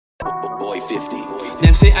Boy 50.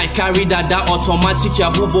 Them say I carry that automatic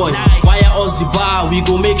Yahoo boy. Wire us the bar, we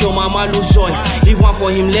go make your mama lose joy. Leave one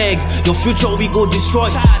for him leg, your future we go destroy.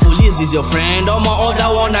 Police is your friend, all my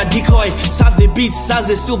other one a decoy. Saz the beat, Saz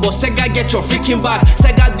the still, but Sega get your freaking back.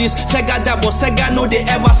 Sega this, Sega that, but Sega know they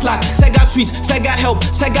ever slack. Sega tweet, Sega help,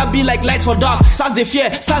 Sega be like light for dark. Saz the fear,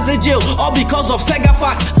 Saz the jail, all because of Sega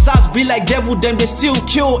fact. Saz be like devil, them they still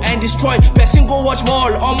kill and destroy. Person go watch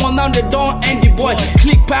ball, all my now they don't end the boy.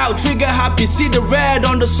 Click pow, trigger happy, see the red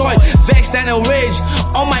on the soil. Vexed and enraged,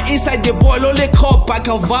 on my inside the boil. Only cup I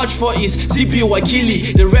can vouch for is CP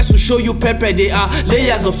Wakili. The rest will show you pepper, they are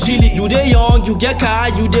layers of chili. You they young, you get car,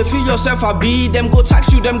 you they feel yourself a beat. Them go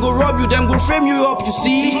tax you, them go rob you, them go frame you up, you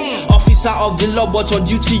see. Officer of the law, but on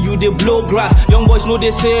duty you they blow grass. Young boys know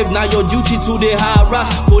they save, now your duty to they harass.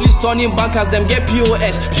 Police turning bankers, them get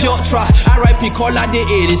POS, pure trust. RIP caller day,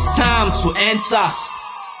 it is time to end SARS.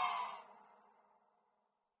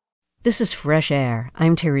 This is Fresh Air.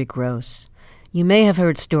 I'm Terry Gross. You may have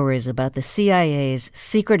heard stories about the CIA's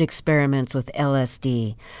secret experiments with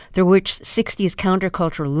LSD, through which 60s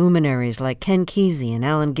counterculture luminaries like Ken Kesey and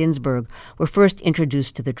Allen Ginsberg were first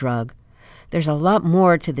introduced to the drug. There's a lot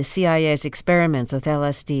more to the CIA's experiments with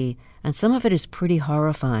LSD, and some of it is pretty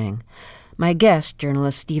horrifying. My guest,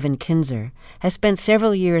 journalist Stephen Kinzer, has spent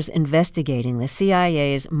several years investigating the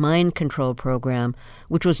CIA's mind control program,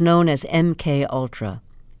 which was known as MK-Ultra.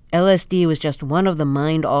 LSD was just one of the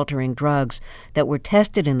mind-altering drugs that were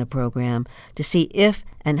tested in the program to see if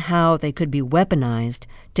and how they could be weaponized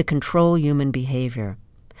to control human behavior.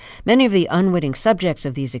 Many of the unwitting subjects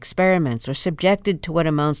of these experiments are subjected to what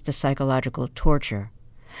amounts to psychological torture.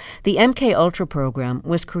 The MK-Ultra program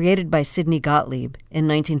was created by Sidney Gottlieb in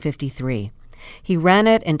 1953. He ran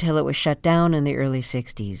it until it was shut down in the early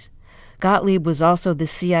 60s. Gottlieb was also the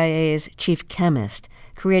CIA's chief chemist,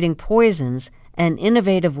 creating poisons and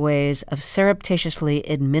innovative ways of surreptitiously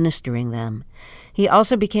administering them. He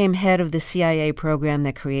also became head of the CIA program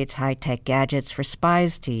that creates high-tech gadgets for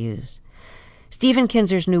spies to use. Stephen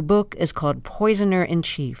Kinzer's new book is called Poisoner in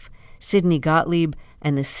Chief, Sidney Gottlieb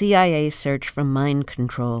and the CIA's Search for Mind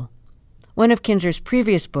Control. One of Kinzer's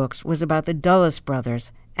previous books was about the Dulles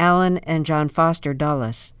brothers, Alan and John Foster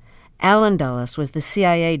Dulles. Alan Dulles was the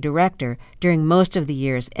CIA director during most of the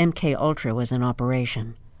years MK-Ultra was in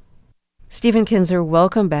operation. Stephen Kinzer,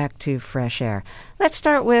 welcome back to Fresh Air. Let's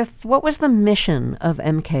start with, what was the mission of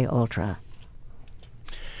MK-Ultra?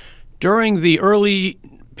 During the early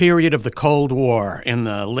period of the Cold War in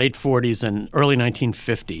the late 40s and early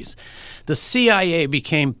 1950s, the CIA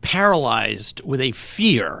became paralyzed with a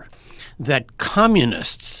fear that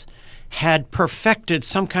communists had perfected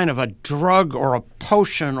some kind of a drug or a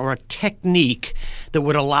potion or a technique that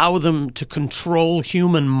would allow them to control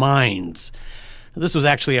human minds. This was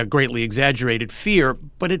actually a greatly exaggerated fear,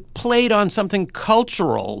 but it played on something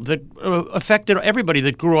cultural that affected everybody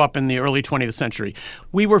that grew up in the early 20th century.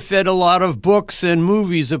 We were fed a lot of books and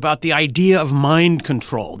movies about the idea of mind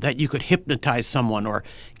control, that you could hypnotize someone or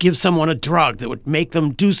give someone a drug that would make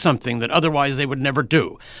them do something that otherwise they would never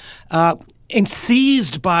do. And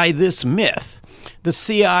seized by this myth, the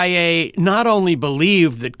CIA not only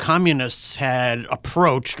believed that communists had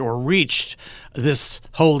approached or reached this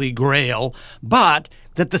holy grail, but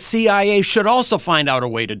that the CIA should also find out a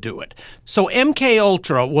way to do it. So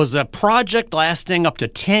MK-Ultra was a project lasting up to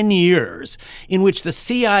 10 years in which the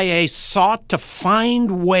CIA sought to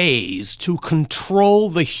find ways to control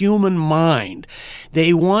the human mind.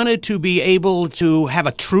 They wanted to be able to have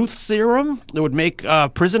a truth serum that would make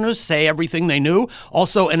prisoners say everything they knew,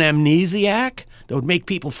 also an amnesiac that would make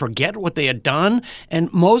people forget what they had done,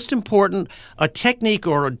 and most important, a technique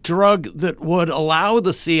or a drug that would allow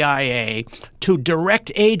the CIA to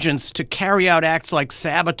direct agents to carry out acts like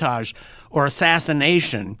sabotage or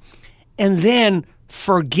assassination, and then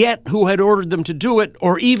forget who had ordered them to do it,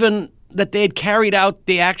 or even that they had carried out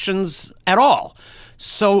the actions at all.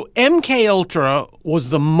 So MK-Ultra was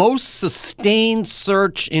the most sustained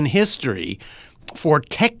search in history for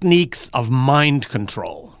techniques of mind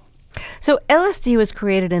control. So LSD was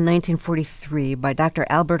created in 1943 by Dr.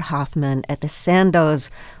 Albert Hofmann at the Sandoz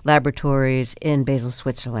Laboratories in Basel,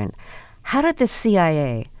 Switzerland. How did the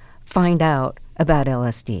CIA find out about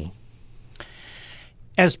LSD?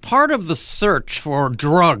 As part of the search for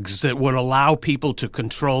drugs that would allow people to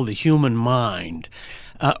control the human mind,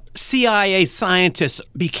 CIA scientists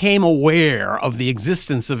became aware of the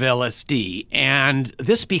existence of LSD, and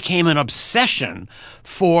this became an obsession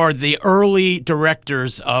for the early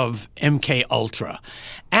directors of MK-Ultra.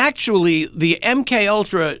 Actually, the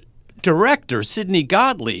MK-Ultra director, Sidney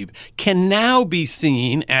Gottlieb, can now be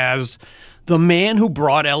seen as the man who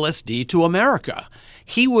brought LSD to America.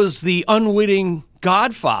 he was the unwitting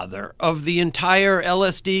godfather of the entire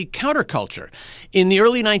LSD counterculture. In the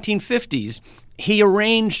early 1950s, he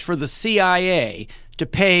arranged for the CIA to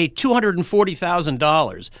pay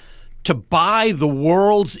 $240,000 to buy the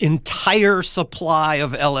world's entire supply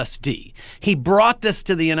of LSD. He brought this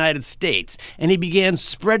to the United States, and he began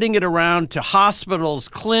spreading it around to hospitals,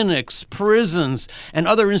 clinics, prisons, and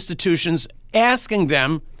other institutions, asking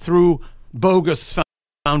them, through bogus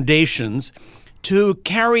foundations, to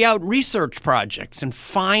carry out research projects and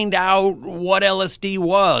find out what LSD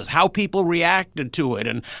was, how people reacted to it,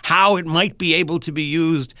 and how it might be able to be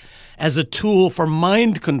used as a tool for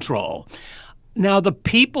mind control. Now, the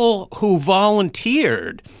people who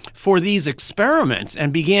volunteered for these experiments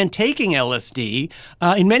and began taking LSD,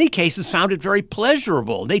 in many cases found it very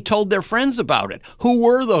pleasurable. They told their friends about it. Who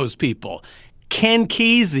were those people? Ken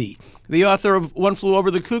Kesey, the author of One Flew Over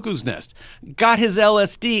the Cuckoo's Nest, got his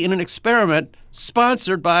LSD in an experiment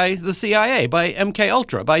sponsored by the CIA, by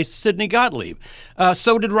MKUltra, by Sidney Gottlieb.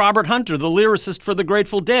 So did Robert Hunter, the lyricist for the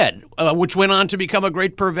Grateful Dead, which went on to become a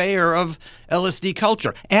great purveyor of LSD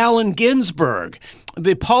culture. Allen Ginsberg,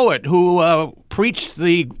 the poet who preached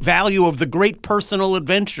the value of the great personal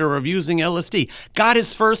adventure of using LSD, got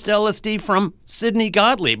his first LSD from Sidney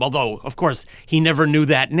Gottlieb, although, of course, he never knew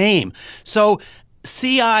that name. So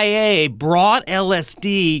CIA brought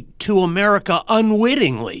LSD to America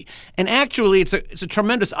unwittingly. And actually, it's a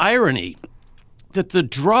tremendous irony that the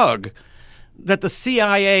drug that the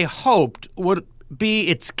CIA hoped would be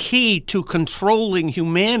its key to controlling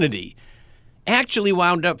humanity actually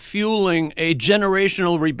wound up fueling a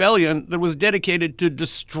generational rebellion that was dedicated to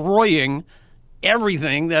destroying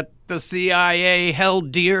everything that the CIA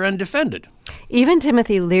held dear and defended. Even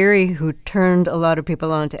Timothy Leary, who turned a lot of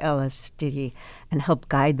people on to LSD and helped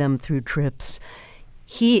guide them through trips,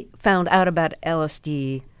 he found out about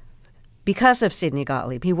LSD because of Sidney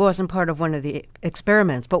Gottlieb. He wasn't part of one of the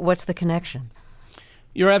experiments, but what's the connection?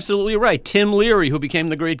 You're absolutely right. Tim Leary, who became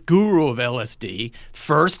the great guru of LSD,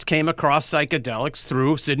 first came across psychedelics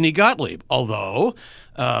through Sidney Gottlieb, although,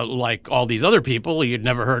 like all these other people, he had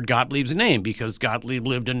never heard Gottlieb's name because Gottlieb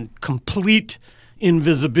lived in complete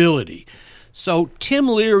invisibility. So Tim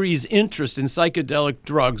Leary's interest in psychedelic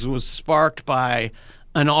drugs was sparked by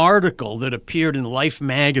an article that appeared in Life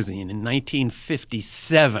magazine in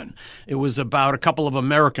 1957. It was about a couple of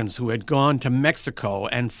Americans who had gone to Mexico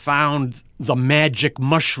and found the magic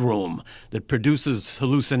mushroom that produces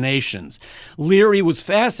hallucinations. Leary was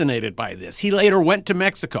fascinated by this. He later went to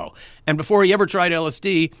Mexico, and before he ever tried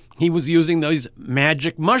LSD, he was using those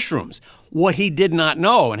magic mushrooms. What he did not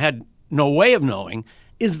know, and had no way of knowing,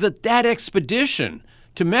 is that that expedition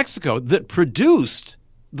to Mexico that produced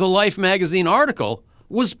the Life magazine article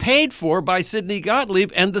was paid for by Sidney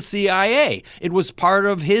Gottlieb and the CIA. It was part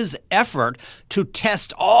of his effort to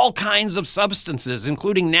test all kinds of substances,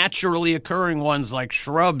 including naturally occurring ones like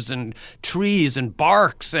shrubs and trees and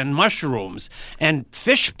barks and mushrooms and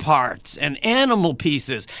fish parts and animal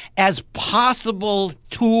pieces as possible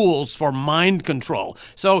tools for mind control.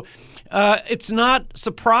 So it's not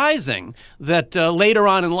surprising that later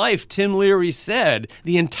on in life, Tim Leary said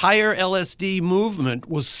the entire LSD movement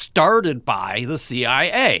was started by the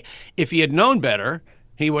CIA. If he had known better,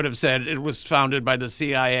 he would have said it was founded by the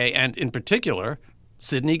CIA and, in particular,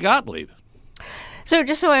 Sidney Gottlieb. So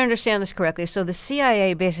just so I understand this correctly, so the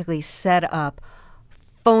CIA basically set up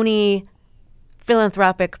phony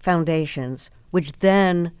philanthropic foundations, which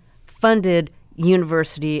then funded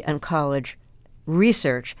university and college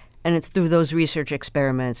research. And it's through those research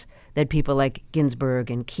experiments that people like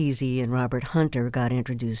Ginsberg and Kesey and Robert Hunter got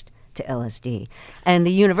introduced to LSD. And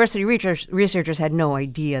the university researchers had no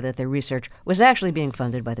idea that their research was actually being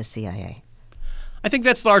funded by the CIA. I think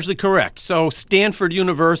that's largely correct. So Stanford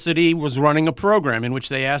University was running a program in which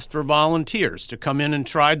they asked for volunteers to come in and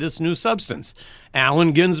try this new substance.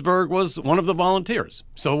 Allen Ginsberg was one of the volunteers.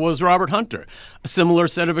 So was Robert Hunter. A similar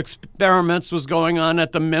set of experiments was going on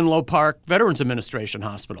at the Menlo Park Veterans Administration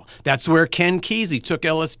Hospital. That's where Ken Kesey took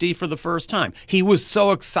LSD for the first time. He was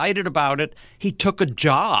so excited about it, he took a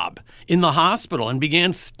job in the hospital and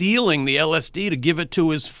began stealing the LSD to give it to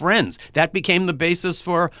his friends. That became the basis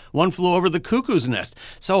for One Flew Over the Cuckoo's Nest.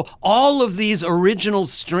 So all of these original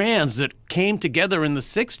strands that came together in the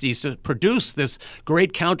 60s to produce this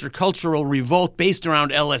great countercultural revolt based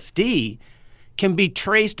around LSD can be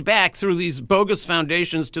traced back through these bogus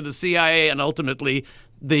foundations to the CIA and ultimately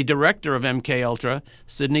the director of MKUltra,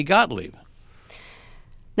 Sidney Gottlieb.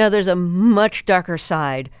 Now, there's a much darker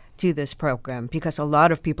side to this program because a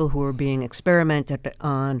lot of people who were being experimented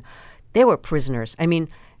on, they were prisoners. I mean,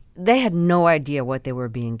 they had no idea what they were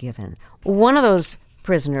being given. One of those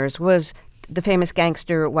prisoners was the famous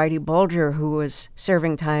gangster Whitey Bulger, who was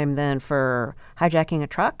serving time then for hijacking a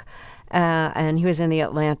truck, and he was in the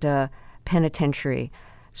Atlanta penitentiary.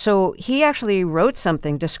 So he actually wrote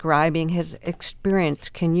something describing his experience.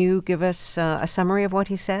 Can you give us a summary of what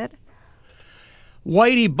he said?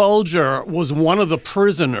 Whitey Bulger was one of the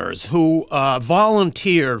prisoners who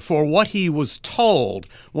volunteered for what he was told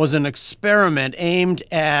was an experiment aimed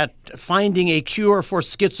at finding a cure for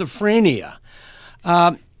schizophrenia.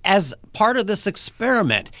 As part of this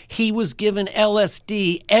experiment, he was given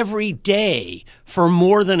LSD every day for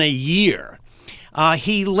more than a year.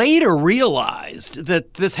 He later realized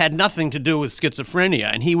that this had nothing to do with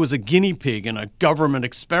schizophrenia, and he was a guinea pig in a government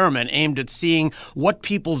experiment aimed at seeing what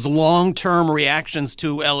people's long-term reactions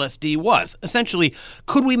to LSD was. Essentially,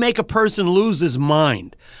 could we make a person lose his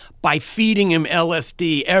mind by feeding him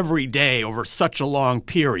LSD every day over such a long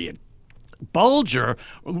period? Bulger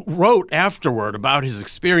wrote afterward about his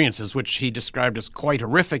experiences, which he described as quite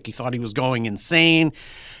horrific. He thought he was going insane.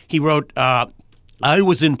 He wrote, I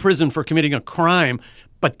was in prison for committing a crime,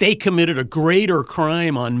 but they committed a greater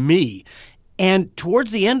crime on me. And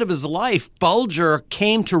towards the end of his life, Bulger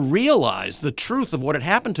came to realize the truth of what had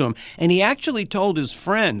happened to him. And he actually told his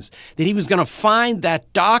friends that he was going to find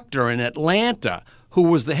that doctor in Atlanta who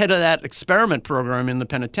was the head of that experiment program in the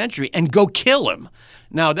penitentiary, and go kill him.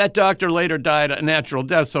 Now, that doctor later died a natural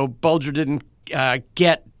death, so Bulger didn't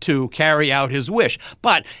get to carry out his wish.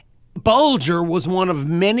 But Bulger was one of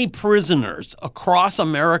many prisoners across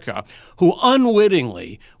America who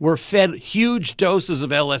unwittingly were fed huge doses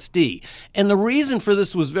of LSD. And the reason for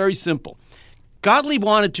this was very simple. Gottlieb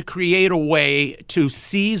wanted to create a way to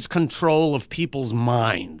seize control of people's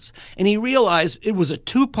minds. And he realized it was a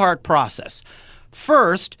two-part process.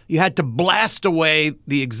 First, you had to blast away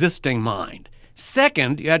the existing mind.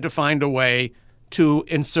 Second, you had to find a way to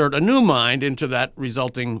insert a new mind into that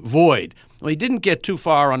resulting void. Well, he didn't get too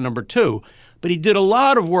far on number two, but he did a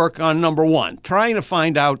lot of work on number one, trying to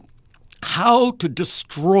find out how to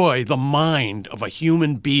destroy the mind of a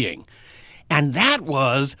human being. And that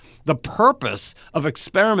was the purpose of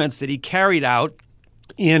experiments that he carried out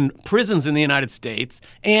in prisons in the United States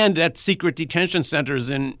and at secret detention centers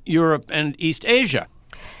in Europe and East Asia.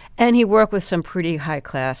 And he worked with some pretty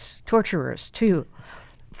high-class torturers, too,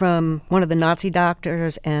 from one of the Nazi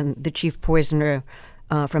doctors and the chief poisoner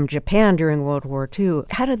from Japan during World War II.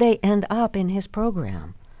 How did they end up in his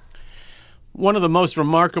program? One of the most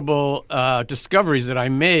remarkable discoveries that I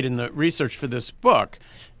made in the research for this book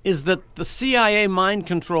is that the CIA mind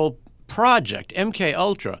control project,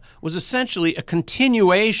 MKUltra, was essentially a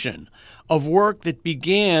continuation of work that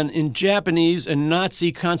began in Japanese and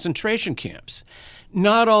Nazi concentration camps.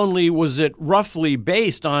 Not only was it roughly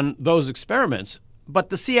based on those experiments, but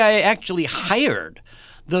the CIA actually hired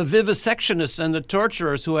the vivisectionists and the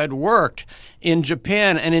torturers who had worked in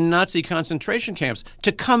Japan and in Nazi concentration camps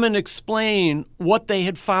to come and explain what they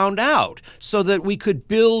had found out so that we could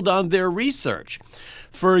build on their research.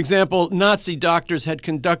 For example, Nazi doctors had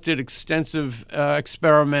conducted extensive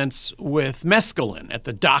experiments with mescaline at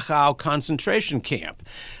the Dachau concentration camp.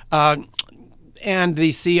 And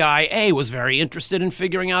the CIA was very interested in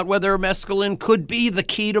figuring out whether mescaline could be the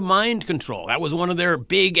key to mind control. That was one of their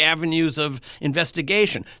big avenues of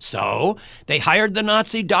investigation. So they hired the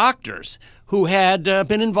Nazi doctors who had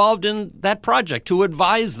been involved in that project to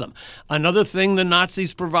advise them. Another thing the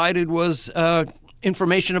Nazis provided was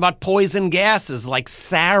information about poison gases like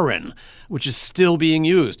sarin, which is still being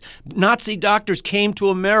used. Nazi doctors came to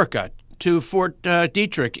America, to Fort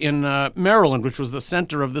Detrick in Maryland, which was the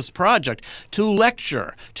center of this project, to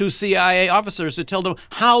lecture to CIA officers to tell them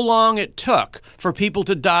how long it took for people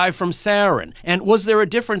to die from sarin. And was there a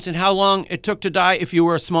difference in how long it took to die if you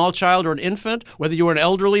were a small child or an infant, whether you were an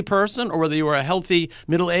elderly person or whether you were a healthy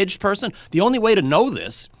middle-aged person? The only way to know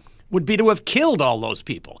this would be to have killed all those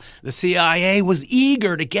people. The CIA was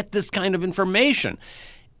eager to get this kind of information.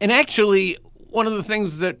 And actually, one of the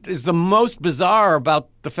things that is the most bizarre about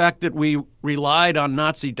the fact that we relied on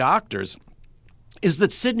Nazi doctors is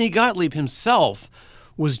that Sidney Gottlieb himself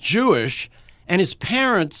was Jewish, and his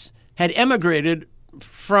parents had emigrated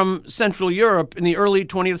from Central Europe in the early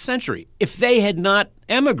 20th century. If they had not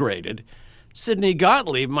emigrated, Sidney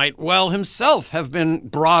Gottlieb might well himself have been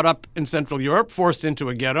brought up in Central Europe, forced into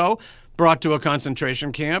a ghetto, brought to a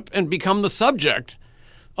concentration camp, and become the subject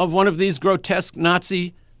of one of these grotesque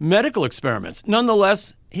Nazi medical experiments.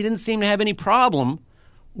 Nonetheless, he didn't seem to have any problem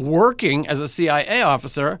working as a CIA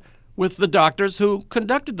officer with the doctors who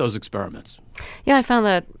conducted those experiments. Yeah, I found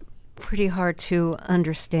that pretty hard to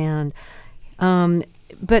understand.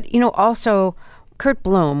 But, also Kurt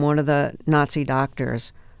Blohm, one of the Nazi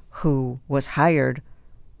doctors who was hired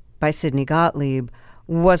by Sidney Gottlieb,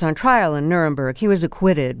 was on trial in Nuremberg. He was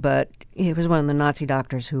acquitted, but he was one of the Nazi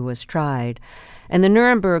doctors who was tried. And the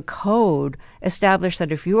Nuremberg Code established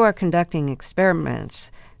that if you are conducting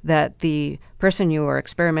experiments, that the person you are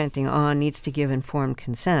experimenting on needs to give informed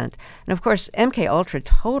consent. And of course, MKUltra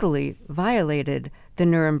totally violated the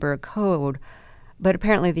Nuremberg Code, but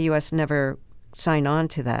apparently the U.S. never signed on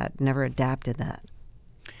to that, never adapted that.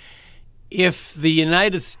 If the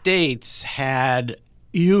United States had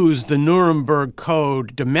used the Nuremberg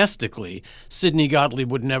Code domestically, Sidney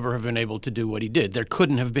Gottlieb would never have been able to do what he did. There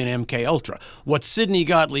couldn't have been MKUltra. What Sidney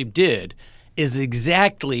Gottlieb did is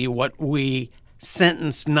exactly what we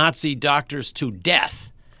sentenced Nazi doctors to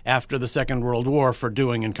death after the Second World War for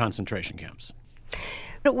doing in concentration camps.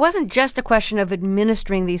 It wasn't just a question of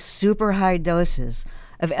administering these super high doses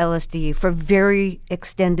of LSD for very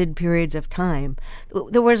extended periods of time.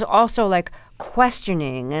 There was also like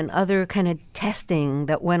questioning and other kind of testing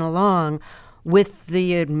that went along with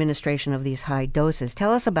the administration of these high doses.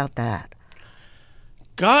 Tell us about that.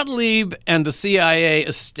 Gottlieb and the CIA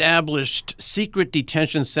established secret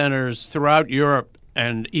detention centers throughout Europe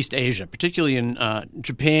and East Asia, particularly in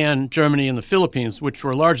Japan, Germany, and the Philippines, which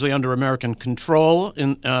were largely under American control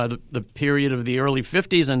in the period of the early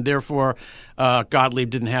 50s, and therefore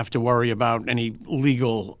Gottlieb didn't have to worry about any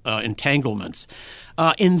legal entanglements.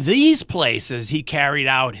 In these places, he carried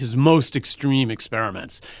out his most extreme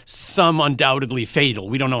experiments, some undoubtedly fatal.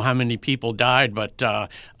 We don't know how many people died, but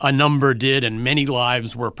a number did, and many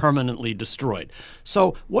lives were permanently destroyed.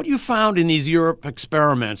 So what you found in these Europe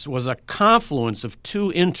experiments was a confluence of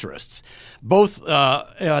two interests, both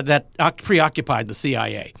that preoccupied the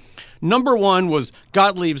CIA. Number one was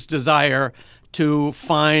Gottlieb's desire to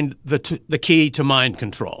find the key to mind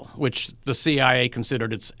control, which the CIA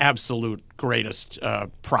considered its absolute greatest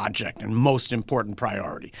project and most important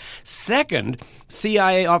priority. Second,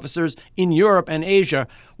 CIA officers in Europe and Asia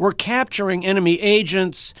were capturing enemy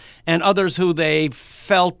agents and others who they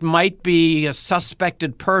felt might be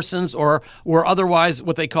suspected persons or were otherwise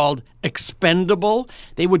what they called expendable.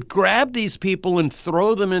 They would grab these people and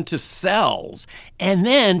throw them into cells and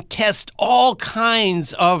then test all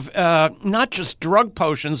kinds of not just drug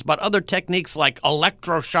potions, but other techniques like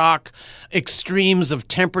electroshock, extremes of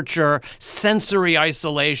temperature, sensory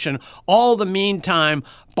isolation, all the meantime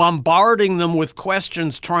bombarding them with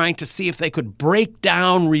questions, trying to see if they could break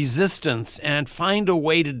down resistance and find a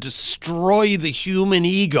way to destroy the human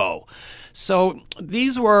ego. So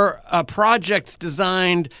these were projects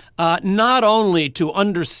designed not only to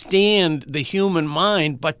understand the human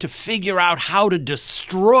mind, but to figure out how to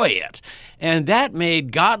destroy it. And that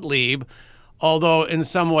made Gottlieb, although in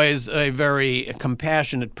some ways a very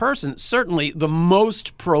compassionate person, certainly the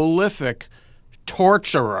most prolific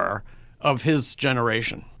torturer of his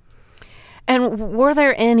generation. And were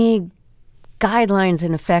there any guidelines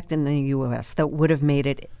in effect in the U.S. that would have made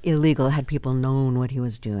it illegal had people known what he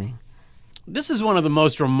was doing? This is one of the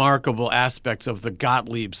most remarkable aspects of the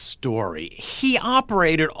Gottlieb story. He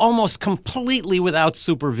operated almost completely without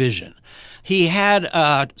supervision. He had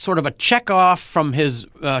sort of a checkoff from his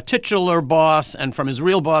titular boss and from his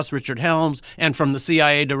real boss, Richard Helms, and from the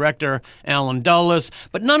CIA director, Allen Dulles,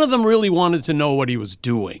 but none of them really wanted to know what he was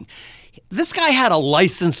doing. This guy had a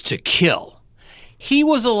license to kill. He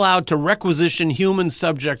was allowed to requisition human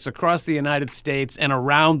subjects across the United States and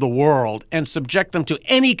around the world and subject them to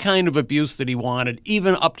any kind of abuse that he wanted,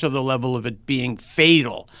 even up to the level of it being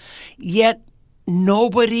fatal. Yet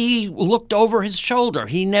nobody looked over his shoulder.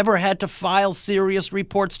 He never had to file serious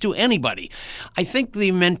reports to anybody. I think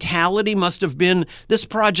the mentality must have been, this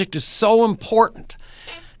project is so important.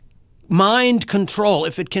 Mind control,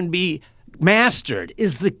 if it can be mastered,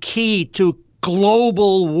 is the key to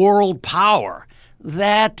global world power.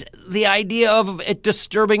 That the idea of it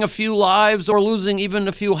disturbing a few lives or losing even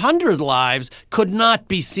a few hundred lives could not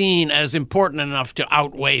be seen as important enough to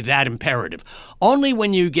outweigh that imperative. Only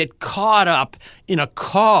when you get caught up in a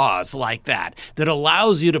cause like that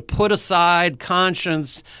allows you to put aside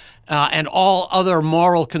conscience and all other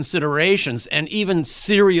moral considerations and even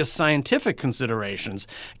serious scientific considerations,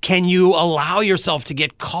 can you allow yourself to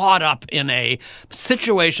get caught up in a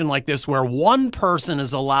situation like this where one person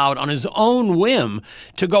is allowed on his own whim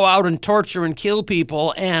to go out and torture and kill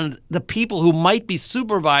people, and the people who might be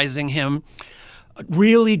supervising him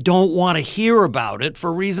really don't want to hear about it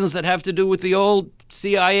for reasons that have to do with the old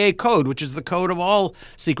CIA code, which is the code of all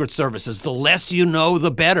secret services. The less you know,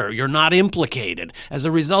 the better. You're not implicated. As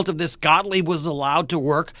a result of this, Gottlieb was allowed to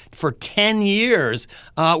work for 10 years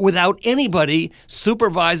without anybody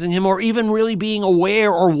supervising him or even really being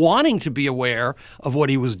aware or wanting to be aware of what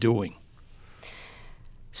he was doing.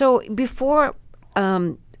 So before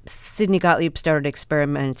Sidney Gottlieb started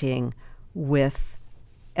experimenting with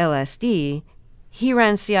LSD, he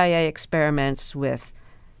ran CIA experiments with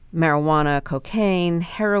marijuana, cocaine,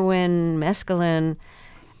 heroin, mescaline.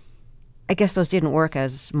 I guess those didn't work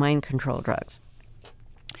as mind control drugs.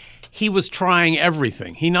 He was trying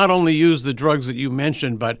everything. He not only used the drugs that you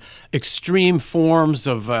mentioned, but extreme forms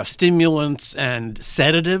of stimulants and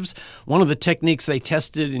sedatives. One of the techniques they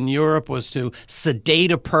tested in Europe was to sedate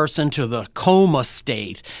a person to the coma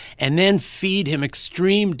state and then feed him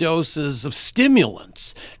extreme doses of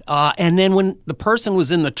stimulants. And then when the person was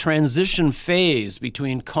in the transition phase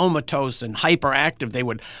between comatose and hyperactive, they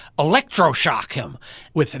would electroshock him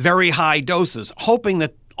with very high doses, hoping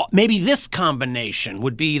that maybe this combination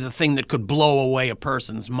would be the thing that could blow away a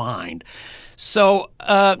person's mind. So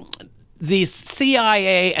the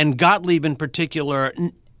CIA and Gottlieb in particular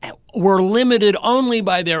were limited only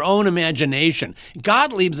by their own imagination.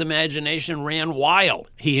 Gottlieb's imagination ran wild.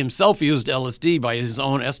 He himself used LSD by his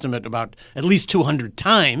own estimate about at least 200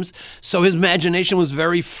 times, so his imagination was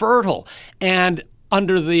very fertile. And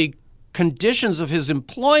under the conditions of his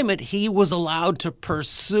employment, he was allowed to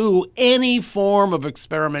pursue any form of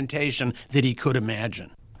experimentation that he could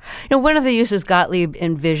imagine. Now, one of the uses Gottlieb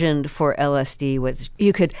envisioned for LSD was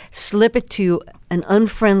you could slip it to an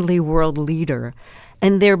unfriendly world leader,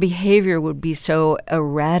 and their behavior would be so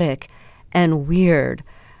erratic and weird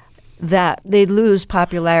that they'd lose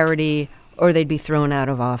popularity or they'd be thrown out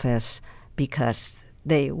of office because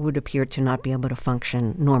they would appear to not be able to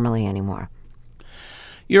function normally anymore.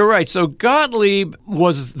 You're right. So Gottlieb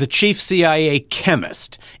was the chief CIA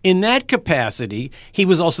chemist. In that capacity, he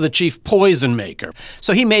was also the chief poison maker.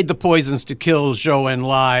 So he made the poisons to kill Zhou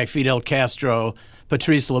Enlai, Fidel Castro,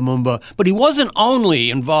 Patrice Lumumba. But he wasn't only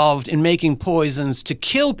involved in making poisons to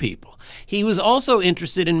kill people. He was also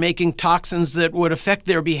interested in making toxins that would affect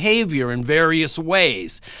their behavior in various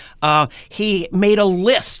ways. He made a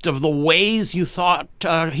list of the ways he thought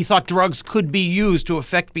drugs could be used to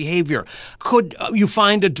affect behavior. Could you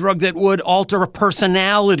find a drug that would alter a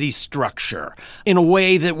personality structure in a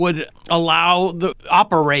way that would allow the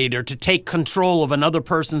operator to take control of another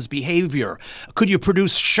person's behavior? Could you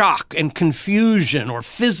produce shock and confusion or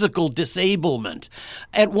physical disablement?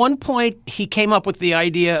 At one point, he came up with the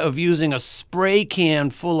idea of using a spray can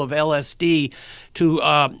full of LSD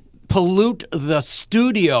to pollute the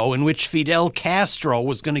studio in which Fidel Castro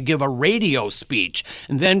was going to give a radio speech.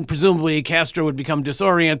 And then presumably Castro would become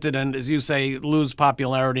disoriented and, as you say, lose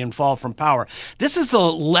popularity and fall from power. This is the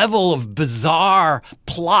level of bizarre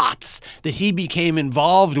plots that he became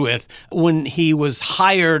involved with when he was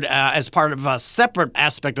hired as part of a separate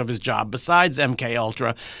aspect of his job, besides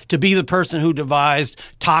MKUltra, to be the person who devised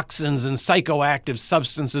toxins and psychoactive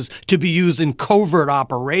substances to be used in covert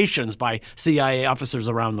operations by CIA officers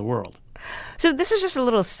around the world. So this is just a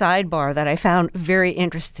little sidebar that I found very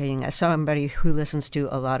interesting as somebody who listens to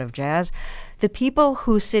a lot of jazz. The people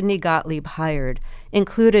who Sidney Gottlieb hired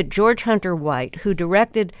included George Hunter White, who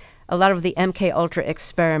directed a lot of the MKUltra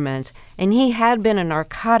experiments, and he had been a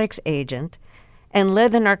narcotics agent and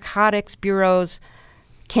led the Narcotics Bureau's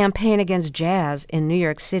campaign against jazz in New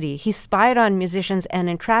York City. He spied on musicians and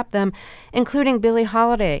entrapped them, including Billie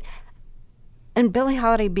Holiday. And Billie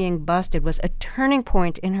Holiday being busted was a turning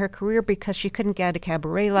point in her career because she couldn't get a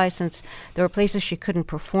cabaret license. There were places she couldn't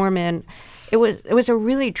perform in. It was a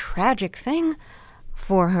really tragic thing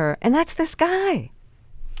for her. And that's this guy.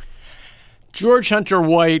 George Hunter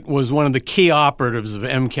White was one of the key operatives of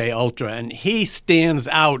MKUltra, and he stands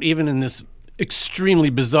out even in this extremely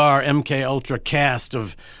bizarre MKUltra cast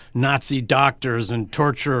of Nazi doctors and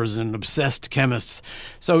torturers and obsessed chemists.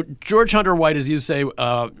 So George Hunter White, as you say,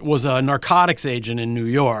 was a narcotics agent in New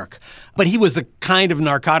York. But he was the kind of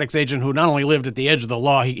narcotics agent who not only lived at the edge of the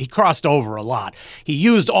law, he crossed over a lot. He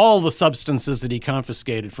used all the substances that he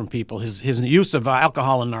confiscated from people. His use of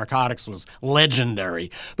alcohol and narcotics was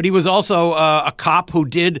legendary. But he was also a cop who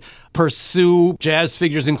did pursue jazz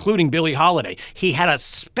figures, including Billie Holiday. He had a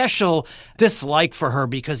special dislike for her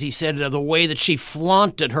because he said the way that she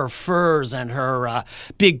flaunted her furs and her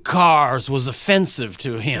big cars was offensive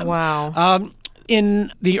to him. Wow.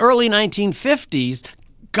 In the early 1950s,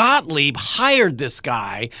 Gottlieb hired this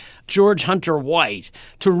guy, George Hunter White,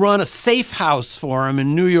 to run a safe house for him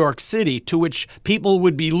in New York City to which people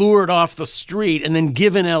would be lured off the street and then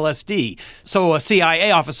given LSD. So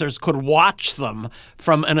CIA officers could watch them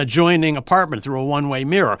from an adjoining apartment through a one-way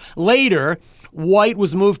mirror. Later, White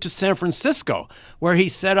was moved to San Francisco, where he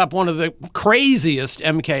set up one of the craziest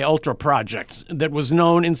MK Ultra projects that was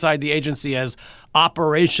known inside the agency as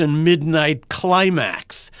Operation Midnight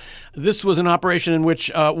Climax. This was an operation in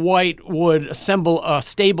which White would assemble a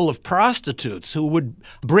stable of prostitutes who would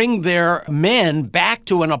bring their men back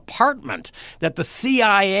to an apartment that the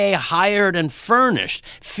CIA hired and furnished,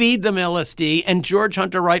 feed them LSD, and George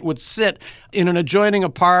Hunter Wright would sit in an adjoining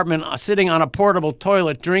apartment, sitting on a portable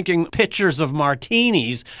toilet, drinking pitchers of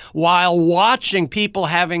martinis while watching people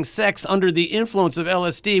having sex under the influence of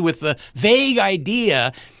LSD with the vague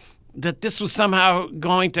idea that this was somehow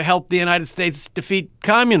going to help the United States defeat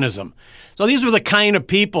communism. So these were the kind of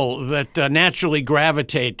people that naturally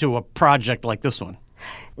gravitate to a project like this one.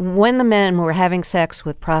 When the men were having sex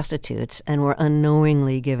with prostitutes and were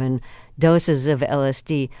unknowingly given doses of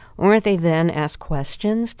LSD, weren't they then asked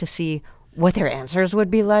questions to see what their answers would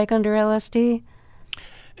be like under LSD?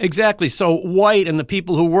 Exactly. So White and the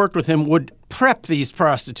people who worked with him would prep these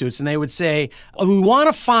prostitutes, and they would say, we want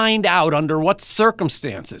to find out under what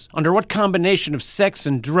circumstances, under what combination of sex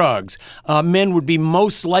and drugs, men would be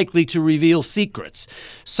most likely to reveal secrets.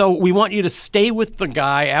 So we want you to stay with the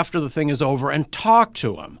guy after the thing is over and talk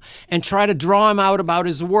to him and try to draw him out about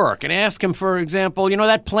his work and ask him, for example,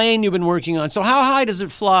 that plane you've been working on, so how high does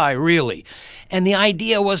it fly, really? And the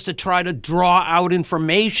idea was to try to draw out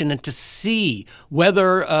information and to see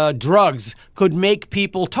whether drugs could make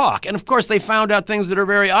people talk. And of course, they found out things that are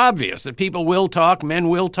very obvious, that people will talk, men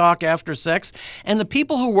will talk after sex. And the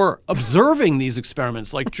people who were observing these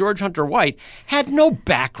experiments, like George Hunter White, had no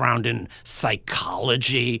background in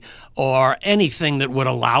psychology or anything that would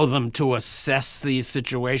allow them to assess these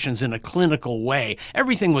situations in a clinical way.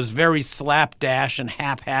 Everything was very slapdash and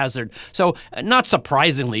haphazard. So, not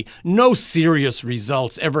surprisingly, no serious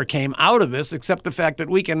results ever came out of this, except the fact that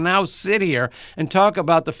we can now sit here and talk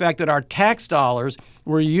about the fact that our tax dollars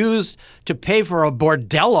were used to pay for a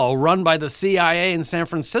bordello run by the CIA in San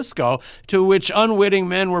Francisco, to which unwitting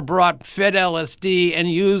men were brought, fed LSD, and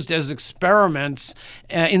used as experiments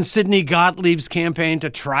in Sidney Gottlieb's campaign to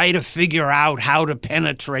try to figure out how to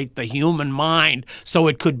penetrate the human mind so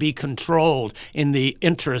it could be controlled in the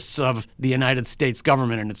interests of the United States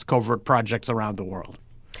government and its covert projects around the world.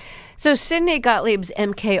 So Sidney Gottlieb's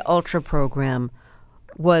MK Ultra program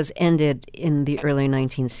was ended in the early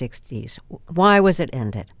 1960s. Why was it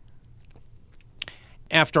ended?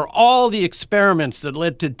 After all the experiments that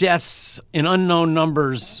led to deaths in unknown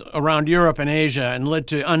numbers around Europe and Asia and led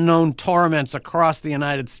to unknown torments across the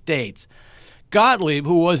United States, Gottlieb,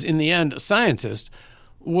 who was in the end a scientist,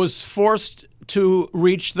 was forced to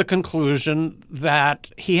reach the conclusion that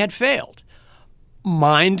he had failed.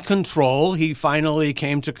 Mind control, he finally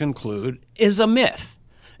came to conclude, is a myth.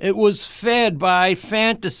 It was fed by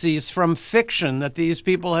fantasies from fiction that these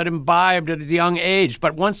people had imbibed at a young age.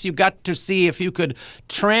 But once you got to see if you could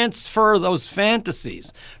transfer those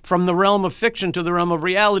fantasies from the realm of fiction to the realm of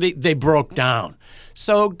reality, they broke down.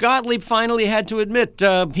 So Gottlieb finally had to admit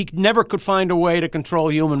he never could find a way to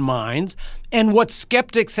control human minds. And what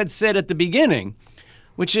skeptics had said at the beginning,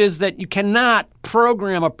 which is that you cannot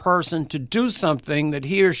program a person to do something that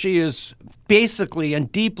he or she is basically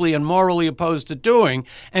and deeply and morally opposed to doing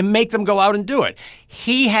and make them go out and do it.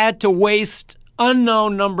 He had to waste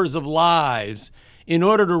unknown numbers of lives in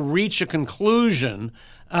order to reach a conclusion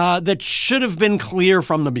that should have been clear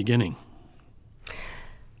from the beginning.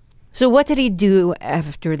 So what did he do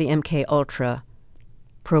after the MK Ultra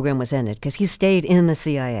program was ended? Because he stayed in the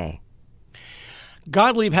CIA.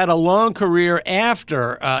 Gottlieb had a long career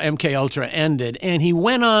after MK Ultra ended, and he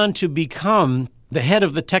went on to become the head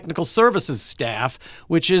of the technical services staff,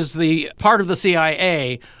 which is the part of the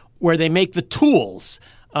CIA where they make the tools,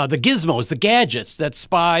 the gizmos, the gadgets that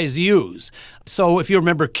spies use. So if you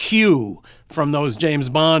remember Q from those James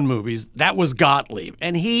Bond movies, that was Gottlieb.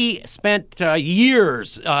 And he spent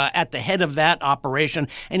years at the head of that operation,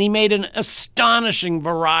 and he made an astonishing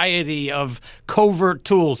variety of covert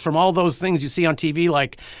tools, from all those things you see on TV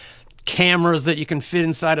like cameras that you can fit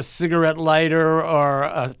inside a cigarette lighter or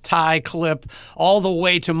a tie clip, all the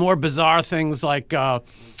way to more bizarre things like a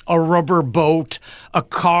rubber boat, a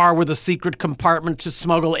car with a secret compartment to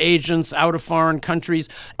smuggle agents out of foreign countries,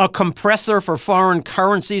 a compressor for foreign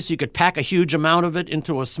currency so you could pack a huge amount of it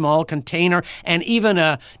into a small container, and even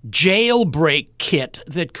a jailbreak kit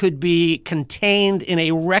that could be contained in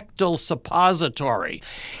a rectal suppository.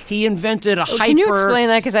 He invented a hyper... Can you explain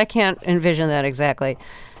that? Because I can't envision that exactly.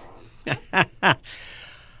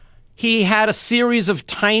 He had a series of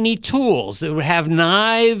tiny tools that would have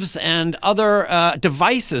knives and other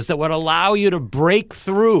devices that would allow you to break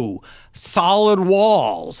through solid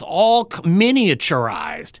walls, all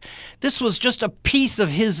miniaturized. This was just a piece of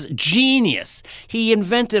his genius. He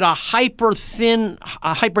invented a hyper-thin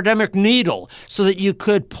hypodermic needle so that you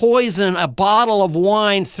could poison a bottle of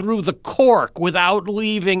wine through the cork without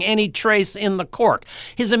leaving any trace in the cork.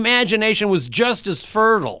 His imagination was just as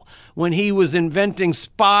fertile when he was inventing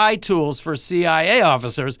spy tools for CIA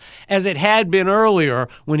officers as it had been earlier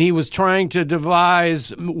when he was trying to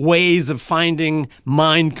devise ways of finding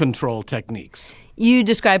mind control techniques. You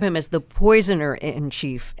describe him as the poisoner in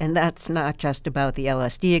chief, and that's not just about the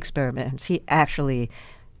LSD experiments. He actually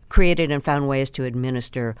created and found ways to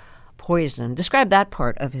administer poison. Describe that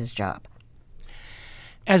part of his job.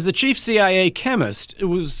 As the chief CIA chemist, it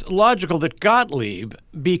was logical that Gottlieb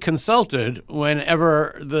be consulted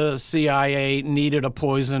whenever the CIA needed a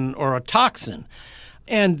poison or a toxin.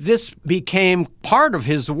 And this became part of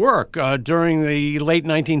his work during the late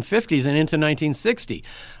 1950s and into 1960.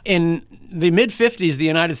 In the mid-50s, the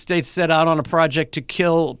United States set out on a project to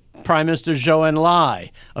kill Prime Minister Zhou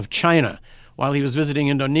Enlai of China while he was visiting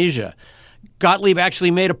Indonesia. Gottlieb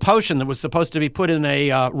actually made a potion that was supposed to be put in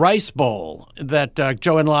a rice bowl that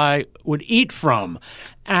Zhou Enlai would eat from.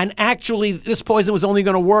 And actually, this poison was only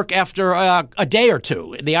going to work after a day or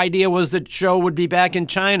two. The idea was that Zhou would be back in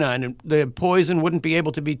China and the poison wouldn't be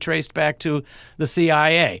able to be traced back to the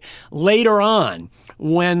CIA. Later on,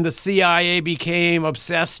 when the CIA became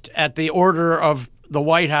obsessed at the order of the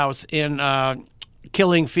White House in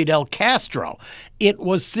killing Fidel Castro, it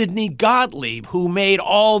was Sidney Gottlieb who made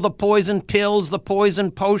all the poison pills, the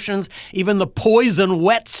poison potions, even the poison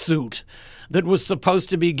wetsuit that was supposed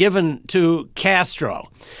to be given to Castro.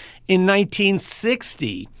 In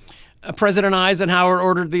 1960, President Eisenhower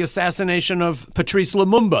ordered the assassination of Patrice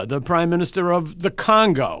Lumumba, the Prime Minister of the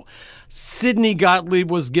Congo. Sidney Gottlieb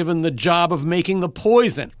was given the job of making the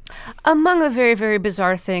poison. Among the very, very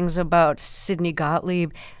bizarre things about Sidney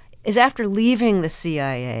Gottlieb is after leaving the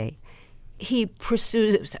CIA, he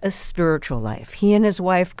pursues a spiritual life. He and his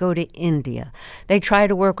wife go to India. They try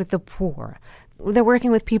to work with the poor. They're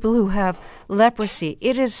working with people who have leprosy.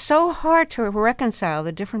 It is so hard to reconcile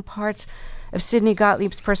the different parts of Sidney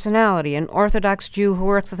Gottlieb's personality, an Orthodox Jew who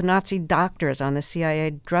works with Nazi doctors on the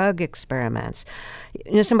CIA drug experiments.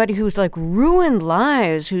 You know, somebody who's like ruined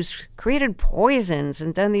lives, who's created poisons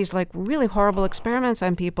and done these like really horrible experiments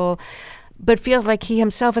on people, but feels like he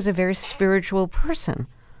himself is a very spiritual person.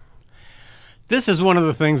 This is one of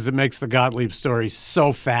the things that makes the Gottlieb story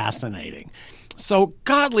so fascinating. So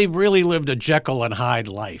Gottlieb really lived a Jekyll and Hyde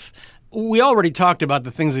life. We already talked about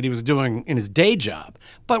the things that he was doing in his day job,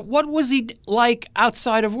 but what was he like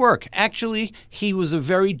outside of work? Actually, he was a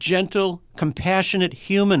very gentle, compassionate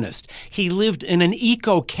humanist. He lived in an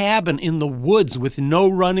eco cabin in the woods with no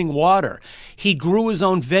running water. He grew his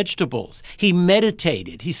own vegetables. He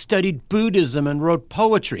meditated. He studied Buddhism and wrote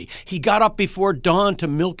poetry. He got up before dawn to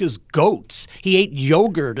milk his goats. He ate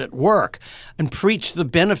yogurt at work and preached the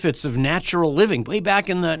benefits of natural living way back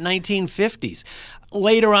in the 1950s.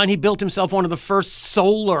 Later on, he built himself one of the first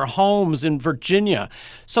solar homes in Virginia.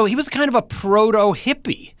 So he was kind of a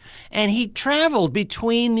proto-hippie. And he traveled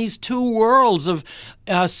between these two worlds of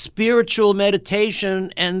spiritual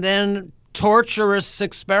meditation and then torturous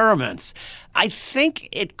experiments. I think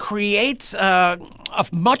it creates a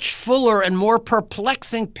much fuller and more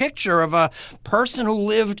perplexing picture of a person who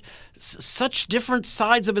lived such different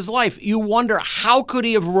sides of his life. You wonder, how could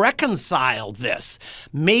he have reconciled this?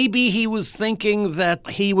 Maybe he was thinking that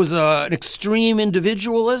he was an extreme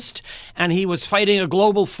individualist and he was fighting a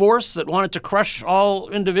global force that wanted to crush all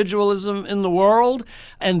individualism in the world,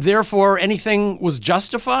 and therefore anything was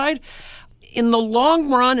justified. In the long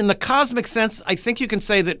run, in the cosmic sense, I think you can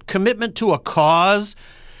say that commitment to a cause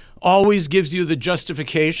always gives you the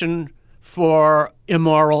justification for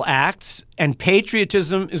immoral acts, and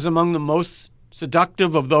patriotism is among the most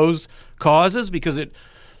seductive of those causes because it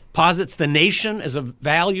posits the nation as a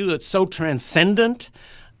value that's so transcendent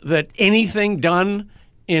that anything done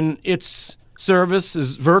in its service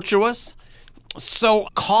is virtuous. So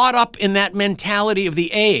caught up in that mentality of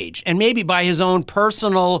the age, and maybe by his own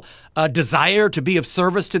personal desire to be of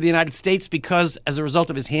service to the United States because as a result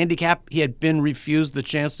of his handicap, he had been refused the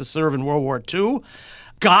chance to serve in World War II,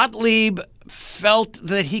 Gottlieb felt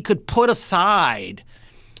that he could put aside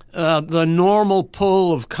the normal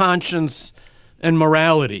pull of conscience and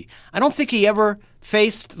morality. I don't think he ever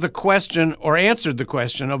faced the question or answered the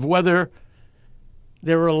question of whether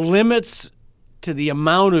there are limits to the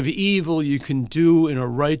amount of evil you can do in a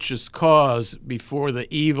righteous cause before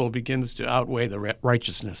the evil begins to outweigh the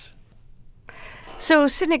righteousness. So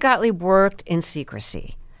Sidney Gottlieb worked in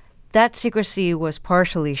secrecy. That secrecy was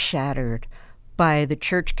partially shattered by the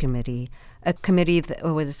Church Committee, a committee that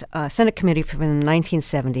was a Senate committee from the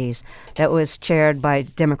 1970s that was chaired by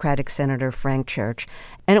Democratic Senator Frank Church,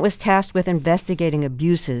 and it was tasked with investigating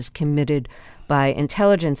abuses committed by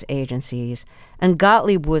intelligence agencies, and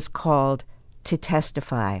Gottlieb was called to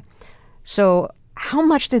testify. So how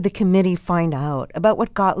much did the committee find out about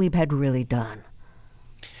what Gottlieb had really done?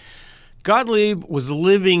 Gottlieb was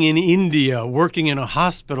living in India, working in a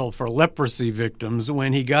hospital for leprosy victims,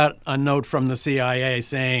 when he got a note from the CIA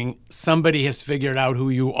saying, somebody has figured out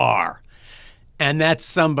who you are. And that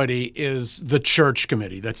somebody is the Church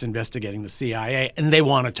Committee that's investigating the CIA, and they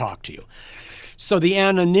want to talk to you. So the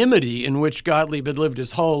anonymity in which Gottlieb had lived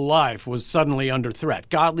his whole life was suddenly under threat.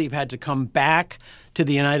 Gottlieb had to come back to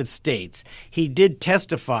the United States. He did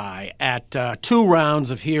testify at 2 rounds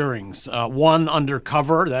of hearings, one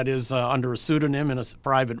undercover, that is under a pseudonym in a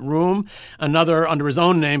private room, another under his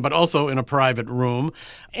own name, but also in a private room.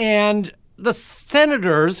 And the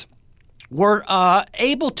senators were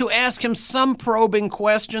able to ask him some probing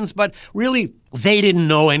questions, but really they didn't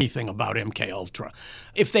know anything about MKUltra.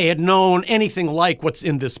 If they had known anything like what's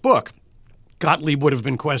in this book, Gottlieb would have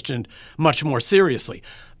been questioned much more seriously.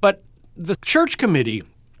 But the Church Committee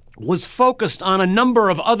was focused on a number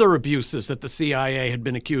of other abuses that the CIA had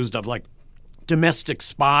been accused of, like domestic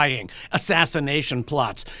spying, assassination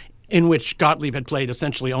plots, in which Gottlieb had played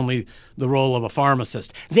essentially only the role of a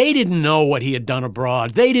pharmacist. They didn't know what he had done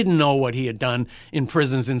abroad. They didn't know what he had done in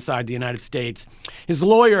prisons inside the United States. His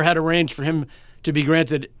lawyer had arranged for him to be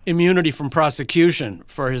granted immunity from prosecution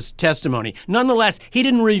for his testimony. Nonetheless, he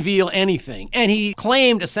didn't reveal anything, and he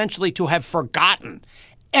claimed essentially to have forgotten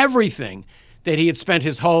everything that he had spent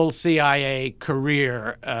his whole CIA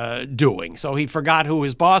career doing. So he forgot who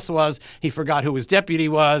his boss was. He forgot who his deputy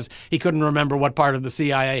was. He couldn't remember what part of the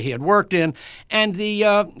CIA he had worked in. And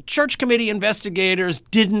the Church Committee investigators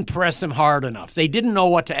didn't press him hard enough. They didn't know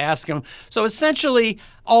what to ask him. So essentially,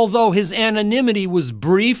 although his anonymity was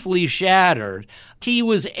briefly shattered, he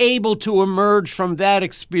was able to emerge from that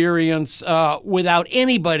experience without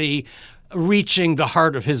anybody reaching the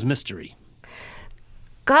heart of his mystery.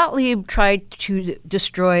 Gottlieb tried to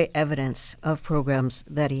destroy evidence of programs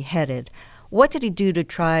that he headed. What did he do to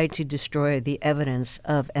try to destroy the evidence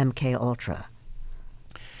of MKUltra?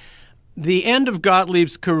 The end of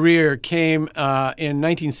Gottlieb's career came in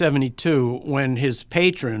 1972 when his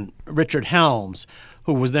patron, Richard Helms,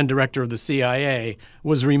 who was then director of the CIA,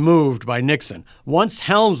 was removed by Nixon. Once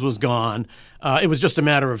Helms was gone, it was just a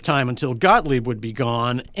matter of time until Gottlieb would be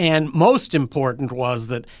gone. And most important was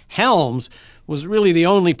that Helms was really the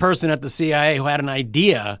only person at the CIA who had an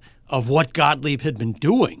idea of what Gottlieb had been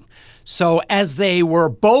doing. So as they were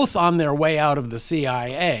both on their way out of the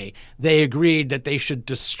CIA, they agreed that they should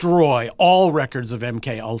destroy all records of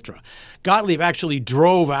MKUltra. Gottlieb actually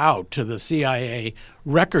drove out to the CIA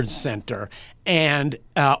Records Center and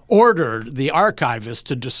ordered the archivist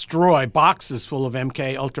to destroy boxes full of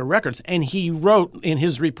MKUltra records. And he wrote in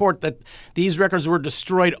his report that these records were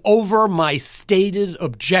destroyed over my stated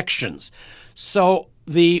objections. So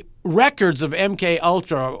the records of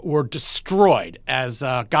MKUltra were destroyed as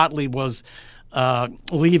Gottlieb was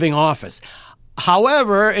leaving office.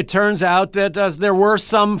 However, it turns out that there were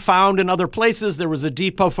some found in other places. There was a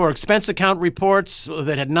depot for expense account reports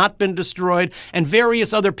that had not been destroyed, and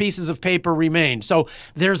various other pieces of paper remained. So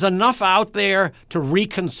there's enough out there to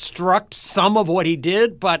reconstruct some of what he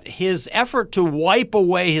did, but his effort to wipe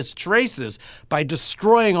away his traces by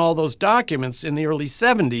destroying all those documents in the early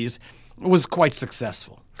 70s was quite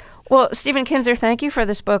successful. Well, Stephen Kinzer, thank you for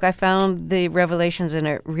this book. I found the revelations in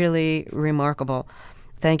it really remarkable.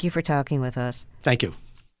 Thank you for talking with us. Thank you.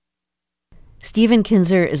 Stephen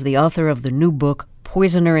Kinzer is the author of the new book,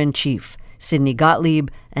 Poisoner in Chief, Sidney Gottlieb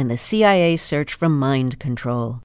and the CIA's Search for Mind Control.